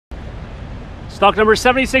Stock number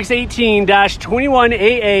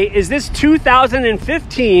 7618-21AA is this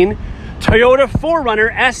 2015 Toyota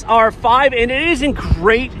 4Runner SR5, and it is in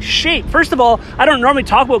great shape. First of all, I don't normally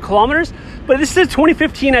talk about kilometers, but this is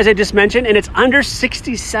 2015, as I just mentioned, and it's under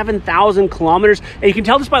 67,000 kilometers. And you can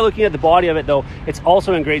tell just by looking at the body of it, though, it's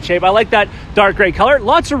also in great shape. I like that dark gray color.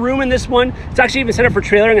 Lots of room in this one. It's actually even set up for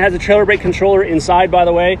trailering. It has a trailer brake controller inside, by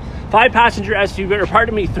the way. 5-passenger SUV, or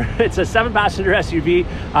pardon me, it's a 7-passenger SUV.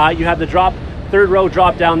 You have the third row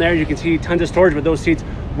drop down there. You can see tons of storage, but those seats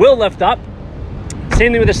will lift up.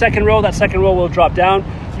 Same thing with the second row. That second row will drop down.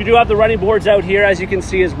 You do have the running boards out here, as you can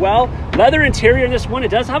see as well. Leather interior in this one. It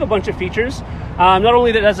does have a bunch of features. Not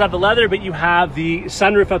only that it does have the leather, but you have the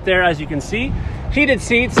sunroof up there, as you can see. Heated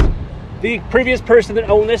seats. The previous person that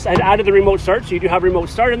owned this had added the remote start, so you do have remote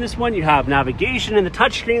start in this one. You have navigation and the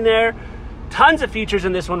touchscreen there. Tons of features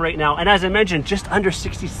in this one right now. And as I mentioned, just under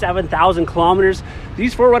 67,000 kilometers.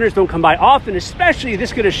 These 4Runners don't come by often, especially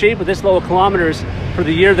this good a shape with this low of kilometers for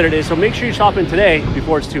the year that it is. So make sure you shop in today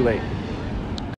before it's too late.